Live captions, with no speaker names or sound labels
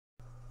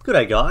Good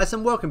day guys,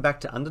 and welcome back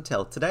to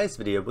Undertale. Today's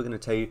video we're going to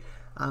tell you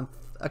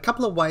a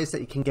couple of ways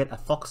that you can get a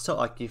Foxtel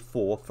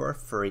iq4 for a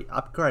free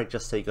upgrade.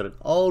 Just so you got an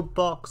old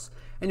box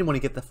and you want to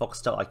get the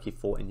Foxtel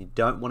iq4 and you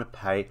don't want to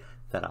pay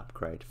that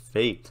upgrade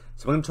fee.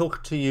 So we're going to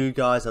talk to you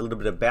guys a little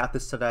bit about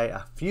this today,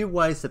 a few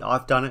ways that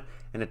I've done it,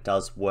 and it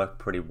does work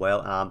pretty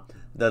well.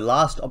 The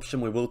last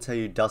option we will tell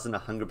you doesn't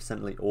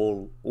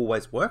 100%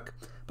 always work,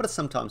 but it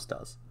sometimes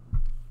does.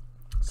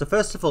 So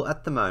first of all,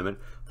 at the moment,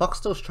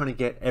 Foxtel's trying to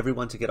get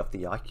everyone to get off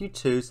the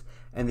iq2s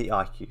and the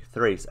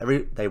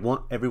iq3s. They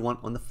want everyone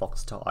on the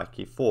Foxtel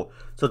iq4.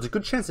 So it's a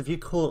good chance if you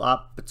call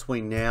up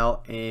between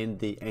now and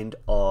the end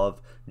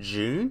of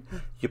June,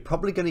 you're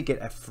probably going to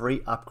get a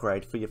free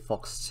upgrade for your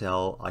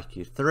Foxtel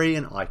iq3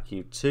 and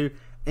iq2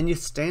 and your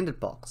standard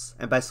box.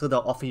 And basically they'll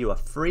offer you a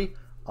free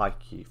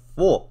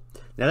iq4.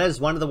 Now that is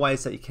one of the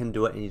ways that you can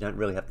do it, and you don't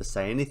really have to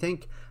say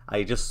anything.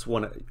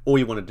 All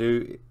you want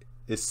to do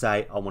is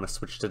say, I want to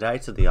switch today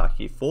to the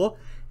iq4,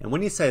 and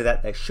when you say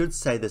that, they should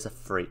say there's a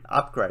free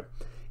upgrade.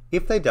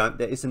 If they don't,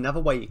 there is another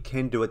way you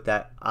can do it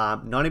that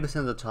 90%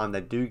 of the time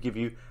they do give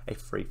you a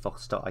free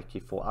Foxtel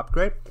iq4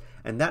 upgrade,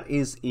 and that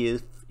is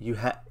if you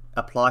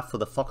apply for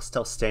the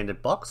Foxtel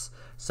standard box.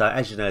 So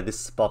as you know,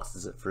 this box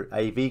is through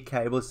AV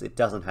cables, it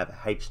doesn't have a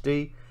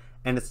HD,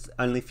 and it's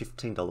only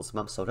 $15 a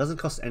month, so it doesn't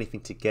cost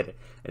anything to get it.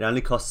 It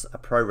only costs a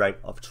pro rate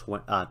of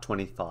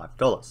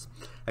 $25.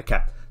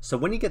 Okay, so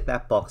when you get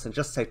that box, and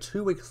just say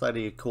 2 weeks later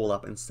you call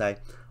up and say,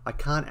 I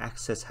can't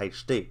access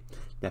HD.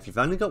 Now if you've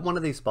only got one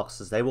of these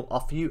boxes, they will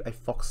offer you a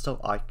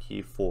Foxtel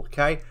iq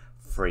 4K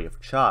free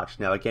of charge.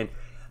 Now again,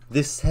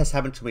 this has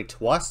happened to me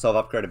twice, so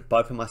I've upgraded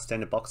both of my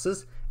standard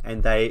boxes,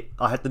 and I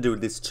had to do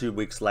this 2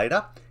 weeks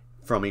later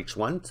from each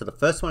one. So the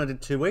first one I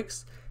did 2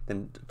 weeks,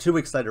 then 2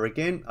 weeks later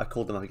again, I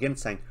called them up again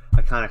saying,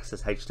 I can't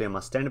access HD on my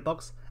standard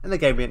box, and they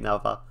gave me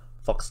another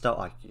Foxtel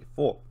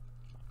iq4.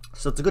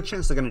 So it's a good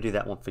chance they're going to do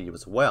that one for you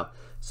as well.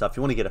 So if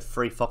you want to get a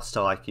free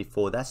Foxtel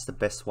iq4, that's the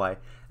best way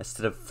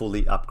instead of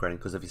fully upgrading,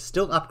 because if you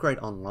still upgrade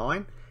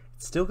online,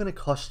 it's still going to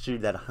cost you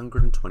that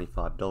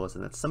 $125,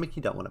 and that's something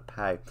you don't want to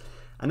pay.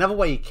 Another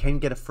way you can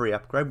get a free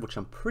upgrade, which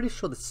I'm pretty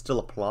sure this still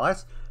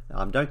applies,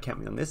 don't count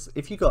me on this,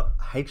 if you got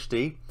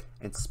HD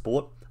and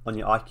Sport on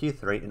your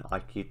iq3 and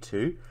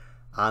iq2,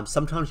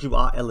 sometimes you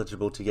are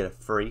eligible to get a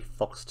free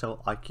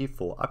Foxtel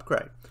iq4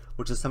 upgrade,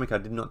 which is something I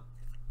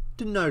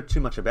didn't know too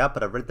much about,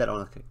 but I read that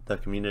on the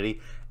community,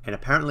 and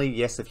apparently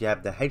yes, if you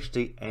have the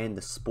HD and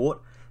the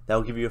Sport,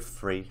 they'll give you a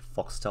free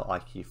Foxtel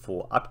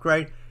iq4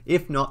 upgrade.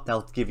 If not,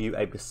 they'll give you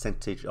a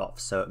percentage off,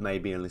 so it may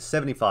be only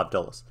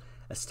 $75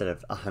 instead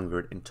of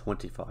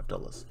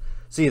 $125.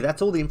 So yeah,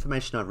 that's all the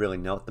information I really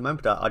know at the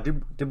moment. I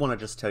did want to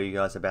just tell you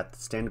guys about the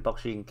standard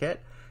box you can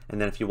get, and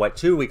then if you wait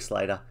 2 weeks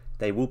later,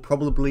 they will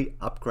probably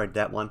upgrade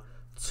that one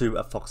to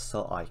a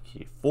Foxtel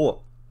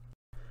iq4.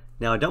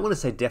 Now I don't want to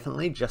say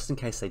definitely, just in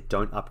case they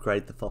don't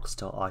upgrade the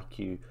Foxtel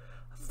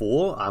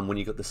iq4 when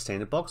you got the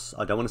standard box.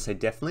 I don't want to say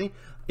definitely,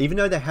 even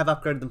though they have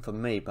upgraded them for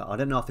me, but I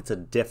don't know if it's a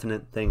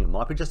definite thing. It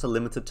might be just a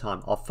limited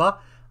time offer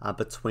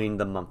between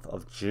the month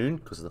of June,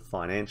 because of the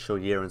financial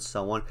year and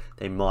so on.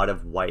 They might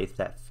have waived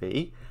that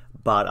fee,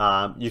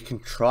 but you can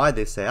try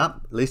this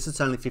out. At least it's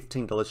only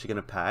 $15 you're going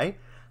to pay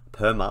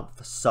per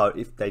month. So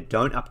if they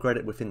don't upgrade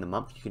it within the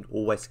month, you can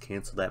always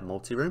cancel that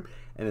multi-room,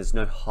 and there's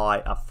no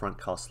high upfront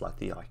costs like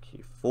the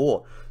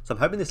iq4. So I'm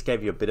hoping this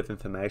gave you a bit of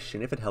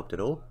information. If it helped at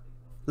all,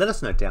 let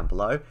us know down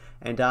below.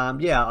 And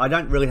yeah, I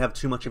don't really have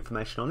too much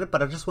information on it,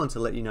 but I just wanted to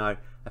let you know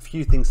a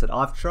few things that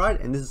I've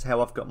tried, and this is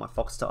how I've got my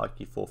Foxtel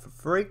iq4 for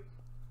free.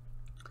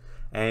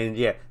 And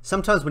yeah,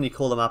 sometimes when you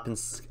call them up and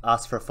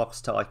ask for a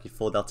Foxtel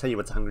iq4, they'll tell you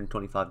it's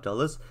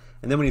 $125.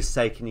 And then when you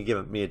say, can you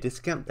give me a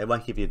discount? They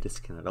won't give you a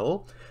discount at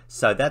all.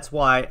 So that's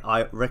why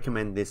I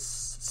recommend this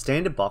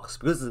standard box,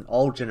 because it's an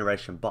old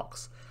generation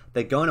box.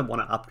 They're going to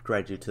want to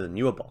upgrade you to the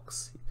newer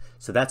box.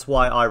 So that's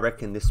why I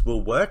reckon this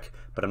will work,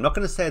 but I'm not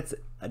going to say it's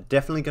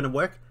definitely going to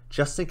work,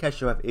 just in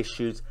case you have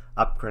issues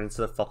upgrading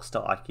to the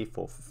Foxtel iq4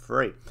 for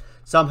free.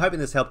 So I'm hoping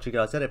this helped you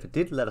guys out. If it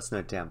did, let us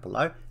know down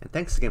below. And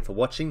thanks again for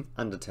watching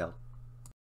Undertale.